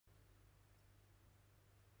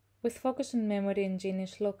With focus on memory and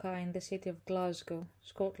genius loci in the city of Glasgow,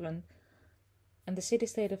 Scotland, and the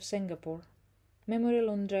city-state of Singapore, Memory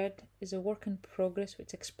Laundrette is a work in progress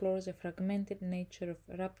which explores the fragmented nature of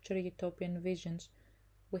rapture utopian visions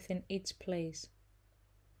within each place.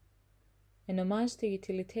 An homage to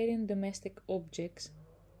utilitarian domestic objects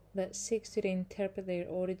that seeks to reinterpret their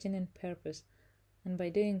origin and purpose, and by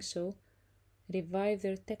doing so, revive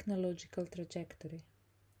their technological trajectory.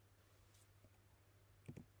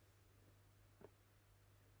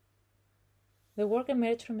 The work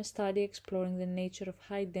emerged from a study exploring the nature of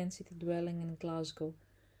high-density dwelling in Glasgow,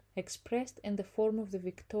 expressed in the form of the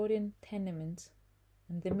Victorian tenements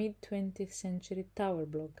and the mid-20th century tower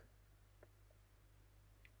block.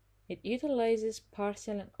 It utilizes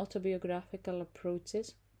partial and autobiographical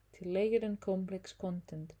approaches to layered and complex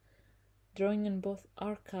content, drawing on both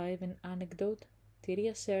archive and anecdote to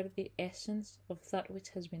reassert the essence of that which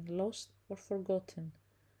has been lost or forgotten,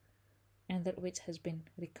 and that which has been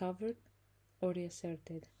recovered or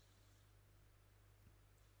reasserted.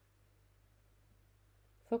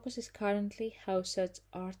 Focus is currently how such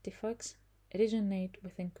artifacts resonate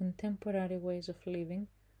within contemporary ways of living,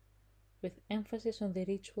 with emphasis on the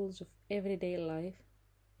rituals of everyday life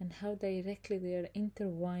and how directly they are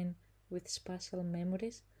intertwined with spatial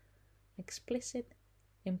memories, explicit,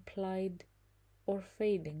 implied, or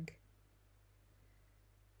fading.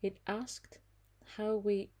 It asked how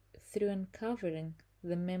we, through uncovering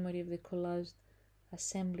the memory of the collaged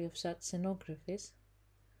assembly of such scenographies,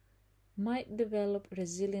 might develop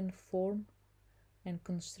resilient form and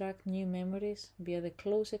construct new memories via the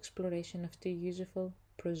close exploration of two useful,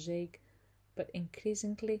 prosaic, but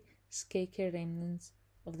increasingly skakier remnants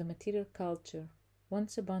of the material culture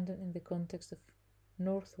once abundant in the context of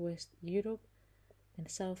Northwest Europe and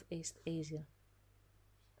Southeast Asia.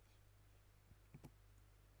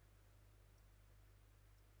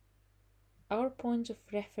 Our points of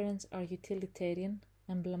reference are utilitarian,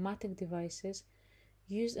 emblematic devices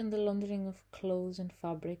used in the laundering of clothes and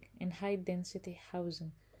fabric in high-density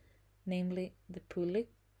housing, namely the pulley,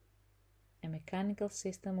 a mechanical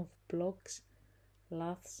system of blocks,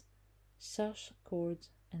 laths, sash cords,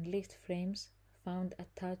 and lift frames found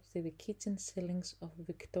attached to the kitchen ceilings of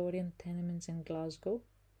Victorian tenements in Glasgow,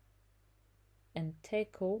 and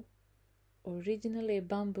teko, originally a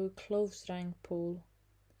bamboo clothes-drying pole,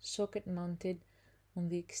 socket-mounted on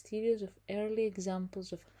the exteriors of early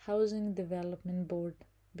examples of Housing Development Board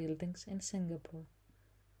buildings in Singapore.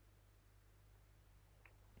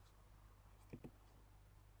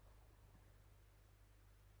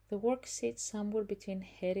 The work sits somewhere between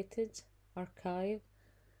heritage, archive,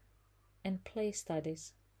 and play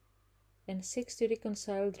studies, and seeks to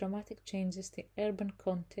reconcile dramatic changes to urban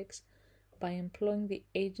context by employing the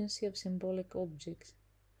agency of symbolic objects.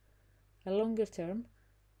 A longer-term,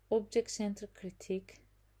 object-centered critique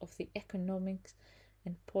of the economics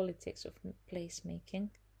and politics of placemaking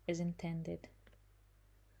is intended.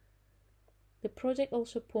 The project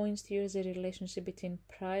also points towards the relationship between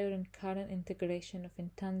prior and current integration of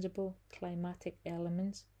intangible climatic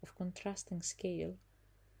elements of contrasting scale,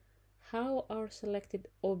 how our selected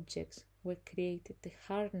objects were created to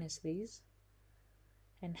harness these,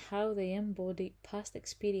 and how they embody past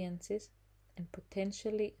experiences and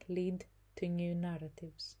potentially lead to new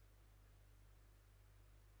narratives.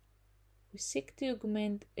 We seek to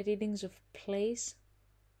augment readings of place,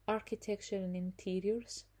 architecture and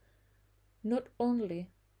interiors, not only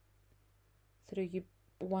through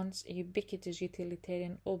once ubiquitous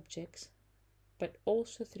utilitarian objects, but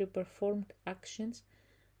also through performed actions,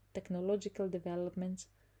 technological developments,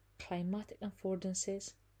 climatic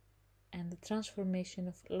affordances, and the transformation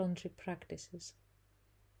of laundry practices.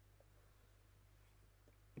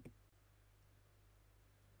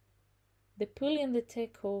 The pulley and the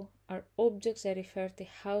teko are objects that refer to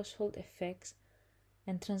household effects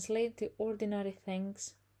and translate to ordinary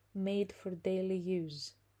things made for daily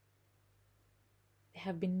use. They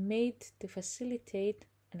have been made to facilitate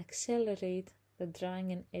and accelerate the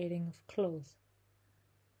drying and airing of clothes.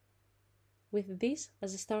 With this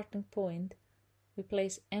as a starting point, we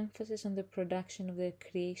place emphasis on the production of their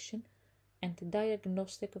creation and the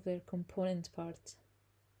diagnostic of their component parts.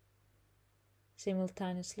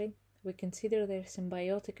 Simultaneously, we consider their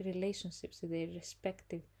symbiotic relationships to their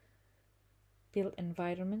respective built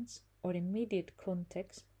environments or immediate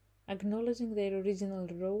context, acknowledging their original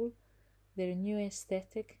role, their new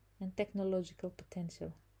aesthetic and technological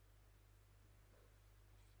potential.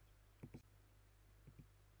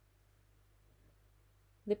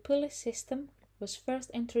 The pulley system was first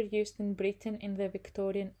introduced in Britain in the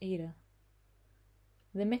Victorian era.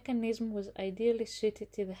 The mechanism was ideally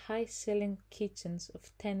suited to the high-selling kitchens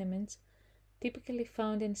of tenements typically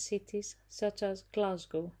found in cities such as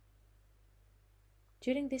Glasgow.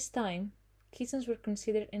 During this time, kitchens were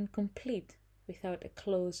considered incomplete without a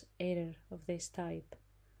clothes area of this type.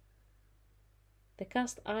 The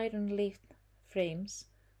cast iron lift frames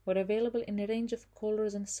were available in a range of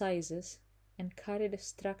colors and sizes and carried a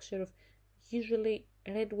structure of usually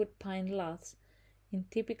redwood pine laths in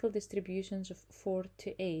typical distributions of 4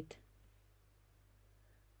 to 8.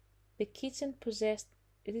 The kitchen possessed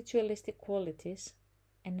ritualistic qualities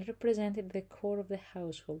and represented the core of the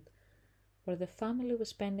household, where the family was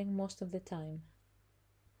spending most of the time.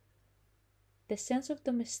 The sense of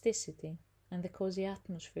domesticity and the cozy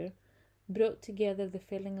atmosphere brought together the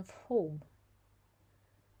feeling of home.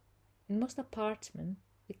 In most apartments,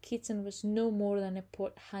 the kitchen was no more than a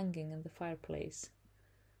pot hanging in the fireplace,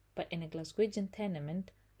 but in a Glaswegian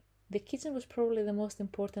tenement, the kitchen was probably the most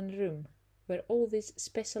important room, where all this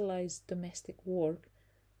specialized domestic work,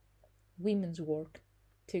 women's work,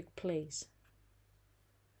 took place.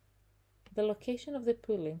 The location of the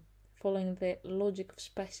pulley, following the logic of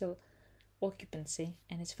spatial occupancy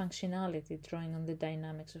and its functionality drawing on the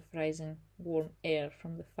dynamics of rising warm air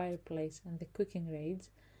from the fireplace and the cooking range,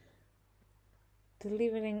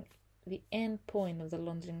 delivering the end point of the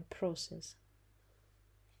laundering process.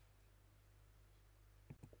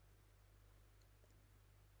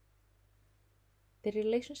 The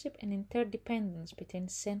relationship and interdependence between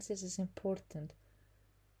senses is important,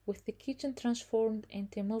 with the kitchen transformed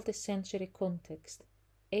into a multi-sensory context,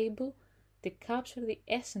 able to capture the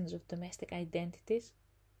essence of domestic identities,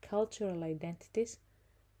 cultural identities,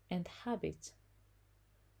 and habits.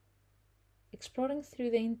 Exploring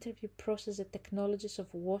through the interview process the technologies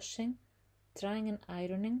of washing, drying and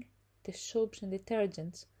ironing, the soaps and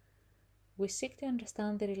detergents, we seek to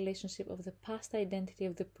understand the relationship of the past identity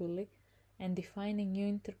of the pulley and define a new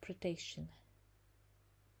interpretation.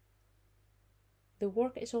 The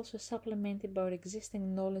work is also supplemented by our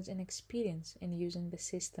existing knowledge and experience in using the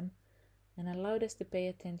system and allowed us to pay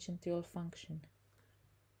attention to all function.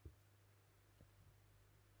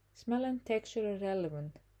 Smell and texture are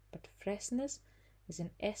relevant, but freshness is an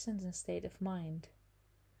essence and state of mind.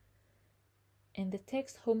 In the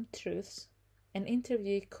text Home Truths, an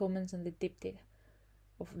interviewee comments on the diptych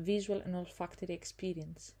of visual and olfactory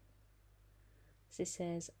experience. She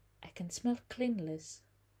says, "I can smell cleanliness.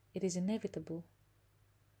 It is inevitable."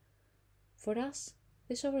 For us,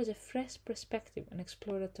 this offers a fresh perspective on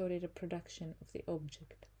exploratory reproduction of the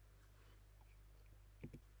object.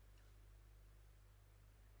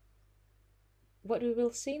 What we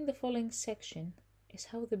will see in the following section is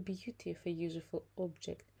how the beauty of a useful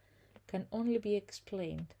object can only be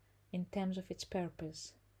explained in terms of its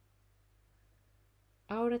purpose.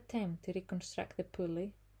 Our attempt to reconstruct the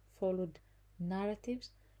pulley followed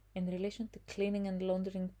narratives in relation to cleaning and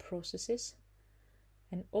laundering processes,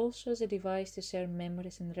 and also as a device to share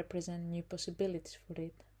memories and represent new possibilities for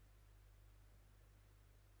it.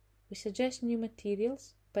 We suggest new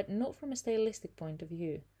materials, but not from a stylistic point of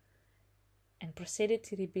view, and proceeded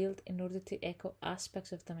to rebuild in order to echo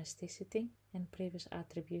aspects of domesticity and previous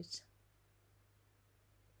attributes.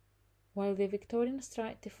 While the Victorians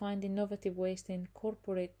tried to find innovative ways to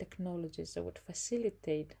incorporate technologies that would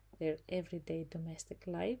facilitate their everyday domestic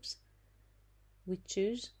lives, we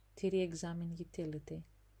choose to re-examine utility.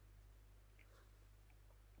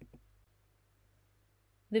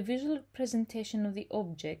 The visual representation of the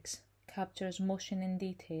objects captures motion and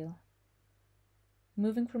detail.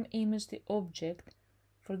 Moving from image to object,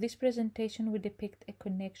 for this presentation we depict a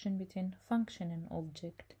connection between function and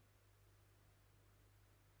object.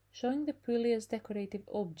 Showing the pulley as decorative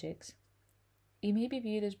objects, it may be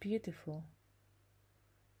viewed as beautiful.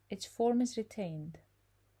 Its form is retained,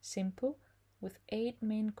 simple, with 8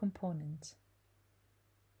 main components.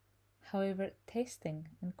 However, testing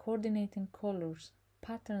and coordinating colors,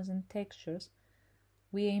 patterns and textures,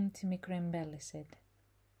 we aim to micro-embellish it.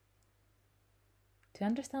 To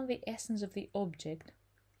understand the essence of the object,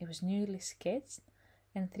 it was newly sketched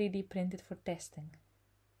and 3D printed for testing.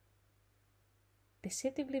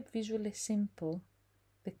 Deceptively visually simple,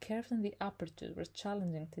 the curves and the apertures were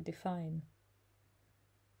challenging to define.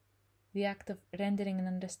 The act of rendering and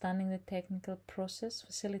understanding the technical process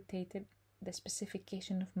facilitated the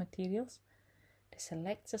specification of materials, the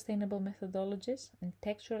select sustainable methodologies, and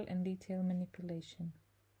textural and detail manipulation.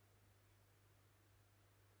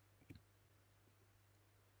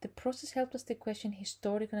 The process helped us to question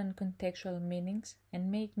historical and contextual meanings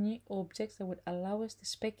and make new objects that would allow us to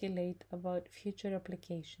speculate about future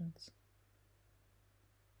applications.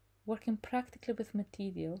 Working practically with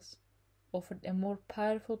materials, offered a more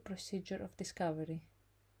powerful procedure of discovery.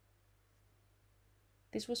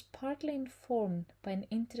 This was partly informed by an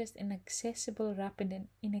interest in accessible, rapid and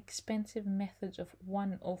inexpensive methods of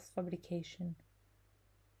one-off fabrication.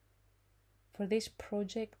 For this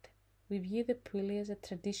project, we view the pulley as a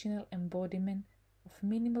traditional embodiment of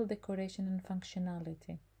minimal decoration and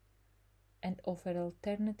functionality, and offer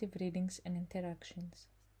alternative readings and interactions.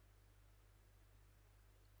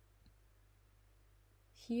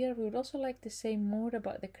 Here we would also like to say more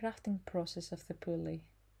about the crafting process of the pulley.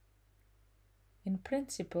 In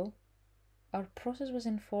principle, our process was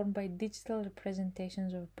informed by digital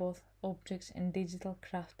representations of both objects and digital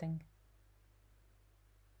crafting.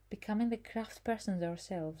 Becoming the craftspersons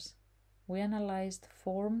ourselves, we analysed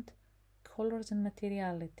form, colours and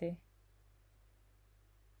materiality.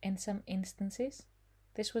 In some instances,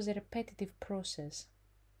 this was a repetitive process.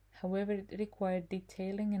 However, it required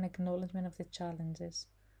detailing and acknowledgement of the challenges.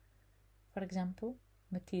 For example,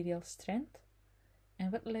 material strength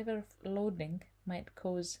and what level of loading might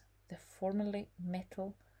cause the formerly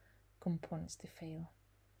metal components to fail.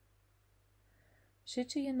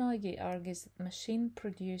 Tsuchiyanagi argues that machines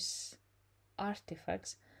produce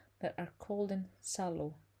artifacts that are cold and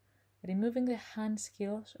shallow, removing the hand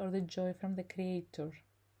skills or the joy from the creator.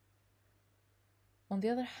 On the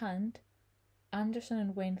other hand, Anderson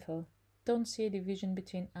and Wainfeld don't see a division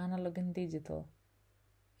between analog and digital.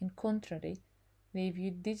 In contrary, they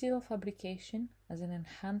view digital fabrication as an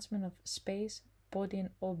enhancement of space, body and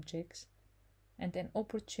objects, and an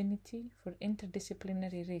opportunity for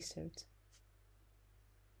interdisciplinary research.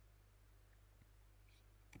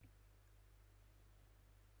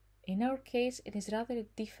 In our case, it is rather a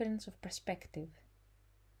difference of perspective.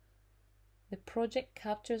 The project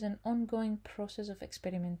captures an ongoing process of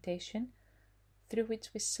experimentation through which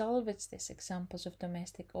we salvage these examples of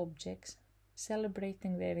domestic objects,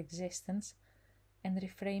 celebrating their existence and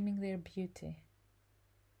reframing their beauty.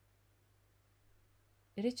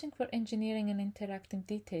 Reaching for engineering and interactive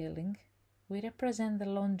detailing, we represent the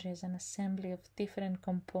laundry as an assembly of different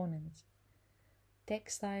components: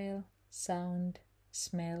 textile, sound,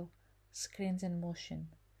 smell, screens and motion,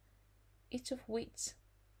 each of which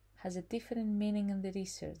has a different meaning in the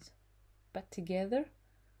research, but together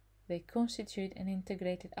they constitute an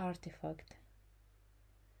integrated artifact.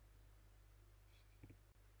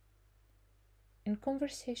 In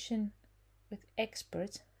conversation with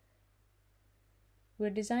experts, we're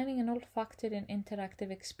designing an olfactory and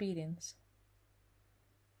interactive experience.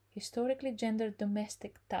 Historically gendered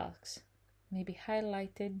domestic tasks may be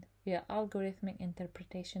highlighted via algorithmic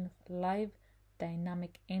interpretation of live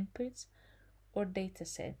dynamic inputs or data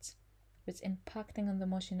sets, which impacting on the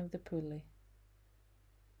motion of the pulley.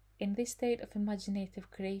 In this state of imaginative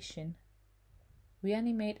creation, we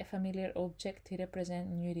animate a familiar object to represent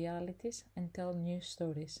new realities and tell new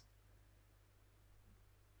stories.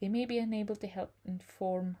 They may be unable to help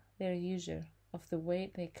inform their user of the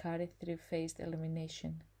weight they carry through phased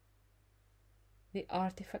elimination. The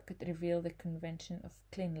artifact could reveal the convention of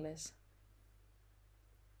cleanliness.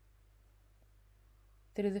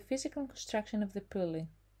 Through the physical construction of the pulley,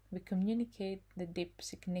 we communicate the deep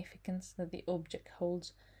significance that the object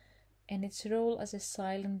holds and its role as a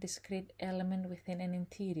silent, discrete element within an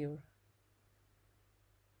interior.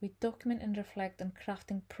 We document and reflect on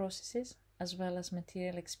crafting processes as well as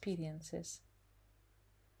material experiences.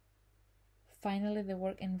 Finally, the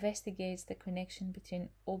work investigates the connection between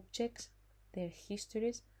objects, their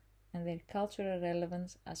histories, and their cultural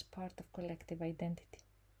relevance as part of collective identity.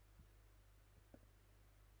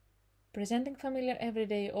 Presenting familiar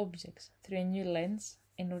everyday objects through a new lens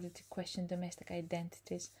in order to question domestic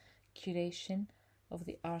identities, curation of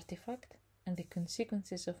the artifact, and the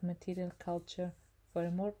consequences of material culture for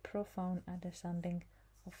a more profound understanding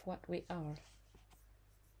of what we are.